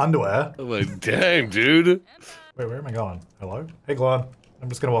 It's not my underwear. I'm like, dang, dude. Wait, where am I going? Hello? Hey, Glon. I'm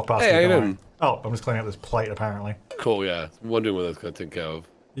just gonna walk past Hey, you. how you don't worry. doing? Oh, I'm just cleaning up this plate apparently. Cool, yeah. I'm wondering what that's gonna take care of.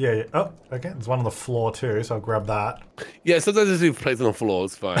 Yeah, yeah. Oh, okay. There's one on the floor too, so I'll grab that. Yeah, sometimes I just leave plates on the floor,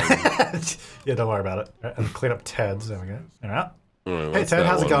 it's fine. Yeah, don't worry about it. All right, and clean up Ted's. There we go. All right. Alright, Hey, what's Ted, that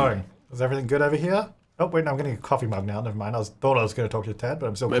how's it one? going? Is everything good over here? Oh, wait, no, I'm getting a coffee mug now. Never mind. Thought I was going to talk to Ted, but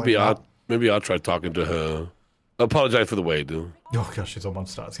I'm still Maybe cleaning up. I'll try talking to her. I apologize for the wait, dude. Oh, gosh, she's on 1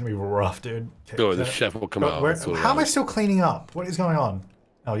 star. It's going to be rough, dude. Okay, Go, the Ted- chef will come But out. where- and sort it how am I out. still cleaning up? What is going on?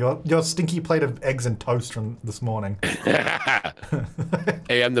 Oh, your stinky plate of eggs and toast from this morning.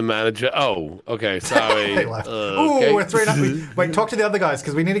 Hey, I'm the manager. Oh, okay, sorry. Hey, left. Okay. Ooh, we're 3.5. Wait, talk to the other guys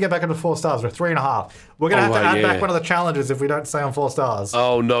because we need to get back up to 4 stars. We're 3.5. We're gonna have to right, add yeah, back yeah. one of the challenges if we don't stay on 4 stars.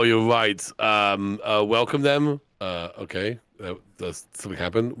 Oh no, you're right. Welcome them. Okay. Does something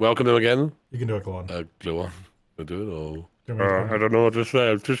happen? Welcome them again. You can do it, go on. Go on. I'll do it or. Do you want me to- I don't know what to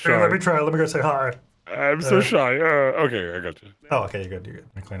say. I'm too Here, let me try. Let me go say hi. I'm so shy. Okay, I got you. Oh, okay, you're good. You're good.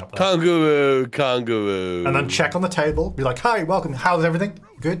 Let me clean up that. Kangaroo. And then check on the table. Be like, "Hi, welcome. How's everything?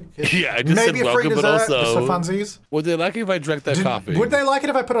 Good." Yeah, I just maybe said a free welcome, but dessert, just for also, funsies. would they like it if I drank their coffee? Would they like it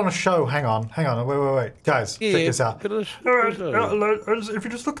if I put on a show? Hang on. Wait. Guys, check this out. All Alright, if you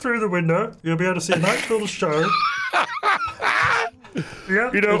just look through the window, you'll be able to see a nice little show. Yeah,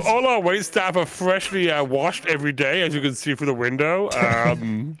 You know, all our wait staff are freshly washed every day, as you can see through the window.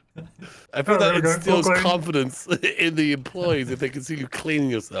 I feel that instills confidence in the employees if they can see you cleaning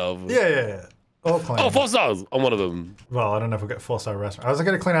yourself. Yeah. All clean. Oh, 4 stars on one of them. Well, I don't know if we'll get 4-star restaurant. I was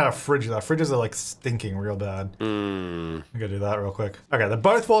gonna clean out our fridges. Our fridges are like stinking real bad. Mm. I'm gonna do that real quick. Okay, they're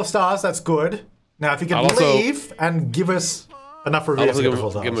both 4 stars. That's good. Now, if you can leave and give us enough I'll reviews also to give, get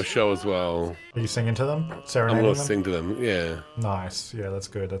 4 stars. give them a show as well. Are you singing to them? I'm Serenading gonna them? sing to them. Yeah. Nice. Yeah, that's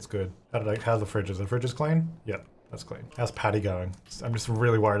good. How's the fridges? The fridge is clean? Yep, that's clean. How's Patty going? I'm just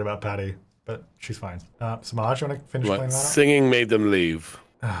really worried about Patty, but she's fine. Samaj, you want to finish cleaning that up? Singing made them leave.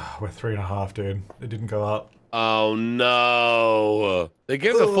 We're 3.5, dude. It didn't go up. Oh no! They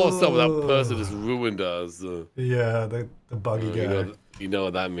gave us a 4-star, but that person just ruined us. Yeah, the buggy guy. You know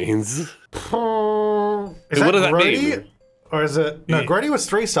what that means. Is What that does that Grody? mean? Or is it... No, Grody was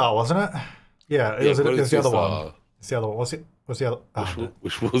 3-star, wasn't it? Yeah, it was the other one. It's the other one. What's the other...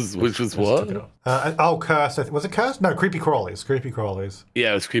 Which was what? Cursed. Was it Cursed? No, Creepy Crawlies. Creepy Crawlies.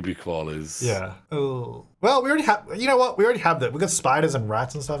 Yeah, it was Creepy Crawlies. Yeah. Oh. Well, we already have... You know what? We already have that. We got spiders and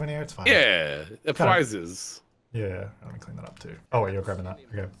rats and stuff in here. It's fine. Yeah, the prizes. Yeah, let me clean that up too. Oh wait, you're grabbing that.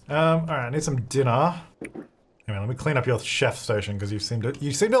 Okay. All right, I need some dinner. Anyway, let me clean up your chef station because you seem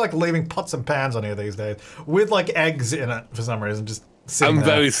to like leaving pots and pans on here these days with like eggs in it for some reason. Just sitting I'm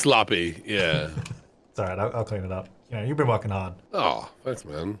there. very sloppy. Yeah. It's all right. I'll clean it up. You know, you've been working hard. Oh, thanks,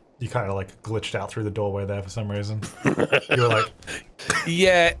 man. You kind of like glitched out through the doorway there for some reason. You were like,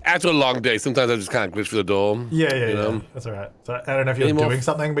 yeah. After a long day, sometimes I just kind of glitch through the door. Yeah. That's all right. So I don't know if you're doing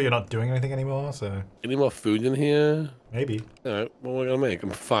something, but you're not doing anything anymore. So any more food in here? Maybe. All right. What am I gonna make? I'm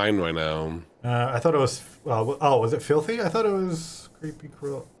fine right now. I thought it was. Was it filthy? I thought it was Creepy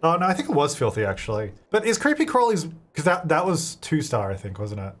Crawl. Oh no, I think it was filthy actually. But is Creepy Crawlies because that was 2-star I think,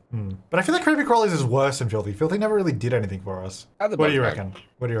 wasn't it? But I feel like Creepy Crawlies is worse than Filthy. Filthy never really did anything for us. What do you reckon?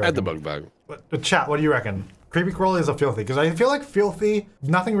 Add the bug bag. Chat. What do you reckon? Creepy Crawlies or Filthy? Because I feel like Filthy,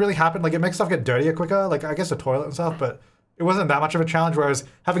 nothing really happened. Like it makes stuff get dirtier quicker. Like I guess the toilet and stuff, but it wasn't that much of a challenge. Whereas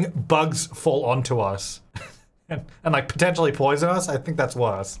having bugs fall onto us and like potentially poison us, I think that's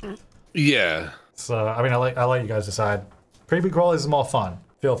worse. Yeah. So I mean, I'll let you guys decide. Creepy Crawlies is more fun.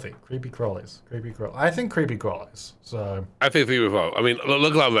 Filthy. Creepy Crawlies. I think Creepy Crawlies. So I think we vote. I mean,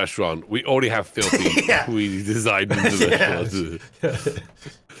 look at our restaurant. We already have Filthy. Yeah. We designed into the restaurant.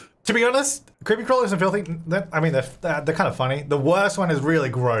 To be honest, Creepy Crawlies and Filthy, they're kind of funny. The worst one is really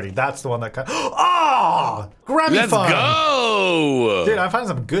grody. That's the one that kind of... Oh! Grammy Let's fun! go! Dude, I found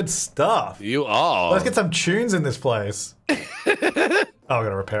some good stuff. You are. Let's get some tunes in this place. Oh, I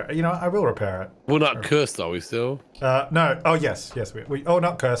gotta repair it. You know, I will repair it. We're not cursed, are we still? No. Oh, yes. We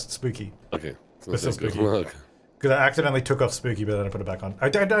not cursed. Spooky. Okay. We're still spooky. Look. Because I accidentally took off Spooky, but then I put it back on. I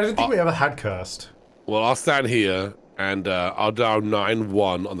don't think we ever had cursed. Well, I'll stand here and I'll dial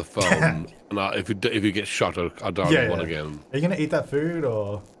 9-1 on the phone. And if you get shot, I'll dial 1 again. Are you gonna eat that food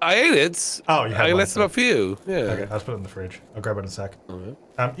or? I ate it. Oh, you had I one, left it up for you. Yeah. Okay, I'll just put it in the fridge. I'll grab it in a sec. Okay.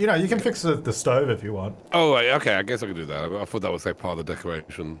 You know, you can fix the stove if you want. Oh, right. Okay. I guess I could do that. I thought that was like part of the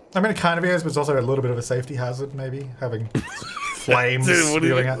decoration. I mean, it kind of is, but it's also a little bit of a safety hazard, maybe having flames. Dude, what do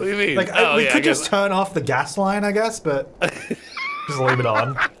you mean? Like, we could just turn off the gas line, I guess, but just leave it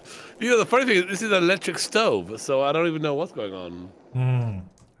on. You know, the funny thing is, this is an electric stove, so I don't even know what's going on.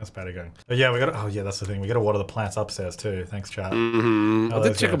 That's better going. But yeah, that's the thing. We gotta water the plants upstairs too. Thanks, chat. I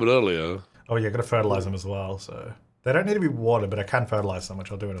did check them earlier. Oh yeah, gotta fertilize them as well, so. They don't need to be watered, but I can fertilize them,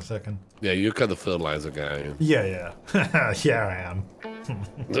 which I'll do in a second. Yeah, you're kind of the fertilizer guy. Yeah. Yeah, I am.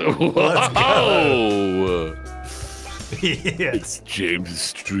 Let's go! Yeah. It's James'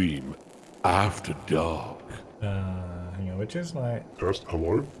 stream after dark. Hang on, which is my... Test,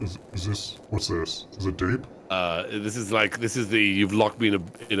 hello? Is this, what's this? Is it deep? This is the you've locked me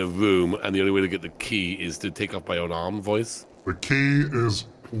in a room, and the only way to get the key is to take off my own arm voice. The key is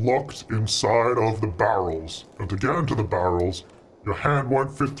locked inside of the barrels. And to get into the barrels, your hand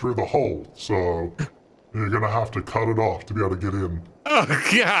won't fit through the hole, so you're gonna have to cut it off to be able to get in. Oh,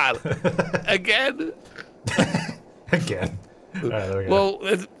 God! Again? Again. All right, there we go. Well,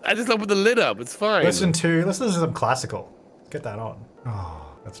 I just opened the lid up. It's fine. Listen to some classical. Let's get that on.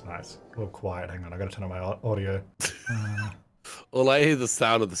 Oh, that's nice. A little quiet. Hang on, I gotta turn on my audio. All I hear is the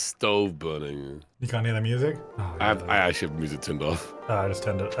sound of the stove burning. You can't hear the music? Oh, I actually have music turned off. I just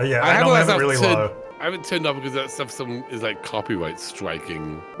turned it. Yeah, I I don't have it that really turned- low. I haven't turned off because that stuff is like copyright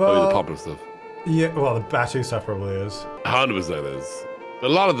striking. Well- The popular stuff. Yeah, well, the Batu stuff probably is. 100% is. A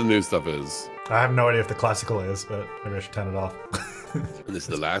lot of the new stuff is. I have no idea if the classical is, but maybe I should turn it off. And this is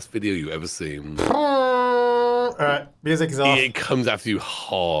the last video you've ever seen. Alright, music is off. EA comes after you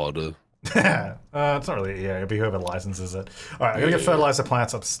hard. It's not really EA, it'll be whoever licenses it. Alright, I'm gonna get fertilizer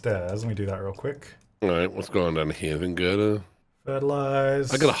plants upstairs. Let me do that real quick. Alright, what's going on here? Anything good?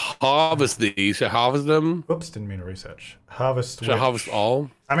 Fertilize. I gotta harvest these. Should I harvest them? Oops, didn't mean to research. Harvest. Should I harvest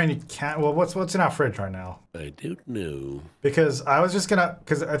all? I mean, you can't. Well, what's in our fridge right now? I don't know. Because I was just gonna.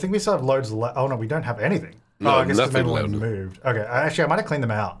 Because I think we still have loads left. Oh no, we don't have anything. No, oh, I guess nothing maybe one left. moved. Okay, actually, I might have cleaned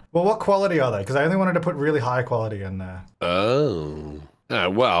them out. Well, what quality are they? Because I only wanted to put really high quality in there. Oh.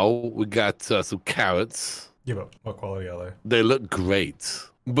 Well, we got some carrots. Yeah, but what quality are they? They look great,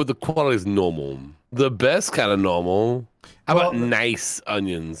 but the quality is normal. The best kind of normal. How about nice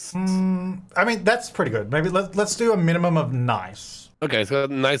onions? I mean, that's pretty good. Maybe let's do a minimum of nice. Okay, so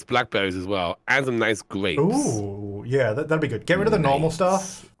nice blackberries as well, and some nice grapes. Ooh, yeah, that'd be good. Get rid of the normal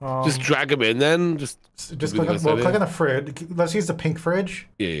stuff. Just drag them in then. Just click on, click on the fridge. Let's use the pink fridge.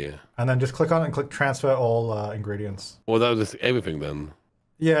 Yeah. And then just click on it and click transfer all ingredients. Well, that was just everything then.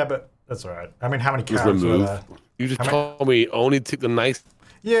 Yeah, but that's all right. I mean, how many Just carrots were remove. there? You just told me only take the nice.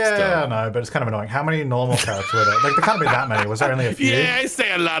 Yeah, stuff. I know, but it's kind of annoying. How many normal carrots were there? Like, there can't be that many. Was there only a few? Yeah, I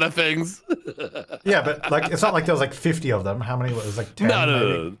say a lot of things. Yeah, but like, it's not like there was like 50 of them. How many? Was like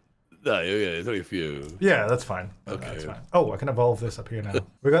 10? No, yeah, it's only a few. Yeah, that's fine. Okay. That's fine. Oh, I can evolve this up here now.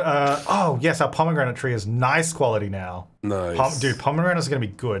 We got, oh, yes, our pomegranate tree is nice quality now. Nice. Dude, pomegranates are going to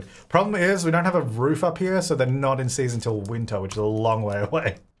be good. Problem is, we don't have a roof up here, so they're not in season till winter, which is a long way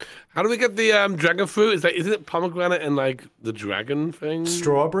away. How do we get the dragon fruit? Isn't it pomegranate and like the dragon thing?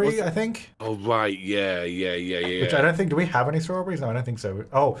 Strawberry, I think. Oh right, yeah. Which I don't think. Do we have any strawberries? No, I don't think so.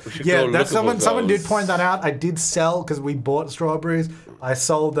 Oh, should yeah. go That's look for someone did those. point that out. I did sell because we bought strawberries. I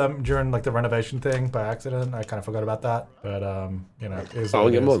sold them during like the renovation thing by accident. I kind of forgot about that, but you know. It is Oh,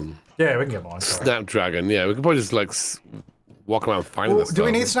 what we it get is. more. Yeah, we can get more. Sorry. Snapdragon, yeah. We could probably just like walk around finding Well, this do we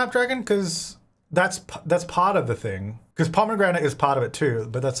stuff. need Snapdragon? Because that's part of the thing. Because pomegranate is part of it too.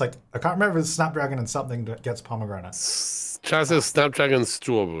 But that's like I can't remember if it's Snapdragon and something that gets pomegranate. Try to say Snapdragon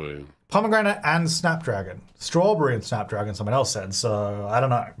strawberry. Pomegranate and Snapdragon. Strawberry and Snapdragon. Someone else said. So I don't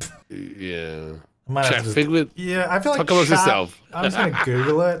know. Yeah. I might have Chat, to just- figure it. Yeah, I feel like Talk amongst chat, yourself. I'm just gonna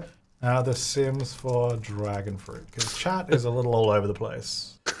Google it. The Sims for dragon fruit because chat is a little all over the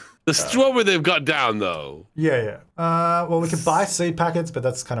place. The strawberry they've got down though. Yeah. Well, we could buy seed packets, but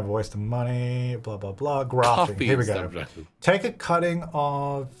that's kind of a waste of money. Blah blah blah. Grafting. Coffee Here we and go. Snapdragon. Take a cutting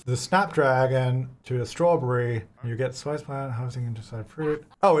of the Snapdragon to a strawberry. You get spice plant, harvesting into side fruit.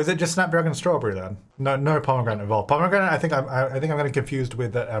 Oh, is it just Snapdragon and strawberry then? No pomegranate involved. Pomegranate, I think I'm getting confused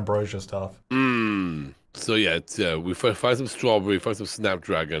with the ambrosia stuff. So yeah, we find some strawberry, find some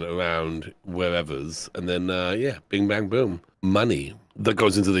Snapdragon around wherever's, and then yeah, bing bang boom, money that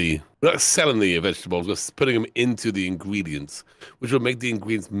goes into we're not selling the vegetables, we're putting them into the ingredients, which will make the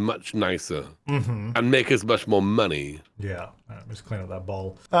ingredients much nicer and make us much more money. Yeah, just clean up that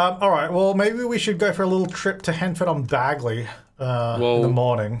bowl. All right, well maybe we should go for a little trip to Henford on Bagley in the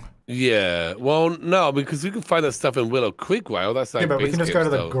morning. Yeah, well, no, because we can find that stuff in Willow Creek, right? Oh, that's like Yeah, but we can just go to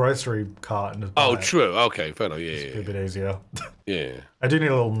the stuff. grocery cart and just buy Oh, it. true. Okay, fair enough. Yeah, Be a yeah, bit easier. yeah. I do need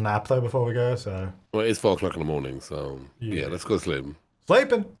a little nap though before we go, so. Well, it's 4 o'clock in the morning, so yeah, let's go sleep.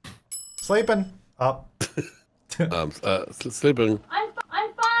 Sleeping. Up. Sleeping. I'm fine.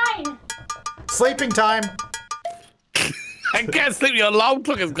 Sleeping time. I can't sleep. Your alarm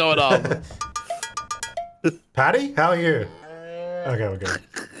clock is going off. Patty, how are you? Okay, we're good.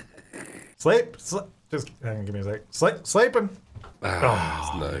 Sleep. Just hang on, give me a sec. Sleeping.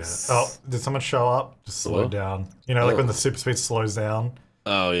 Ah, that's nice. Oh, did someone show up? Just slow Hello? down. You know, like when the super speed slows down.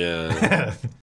 Oh yeah.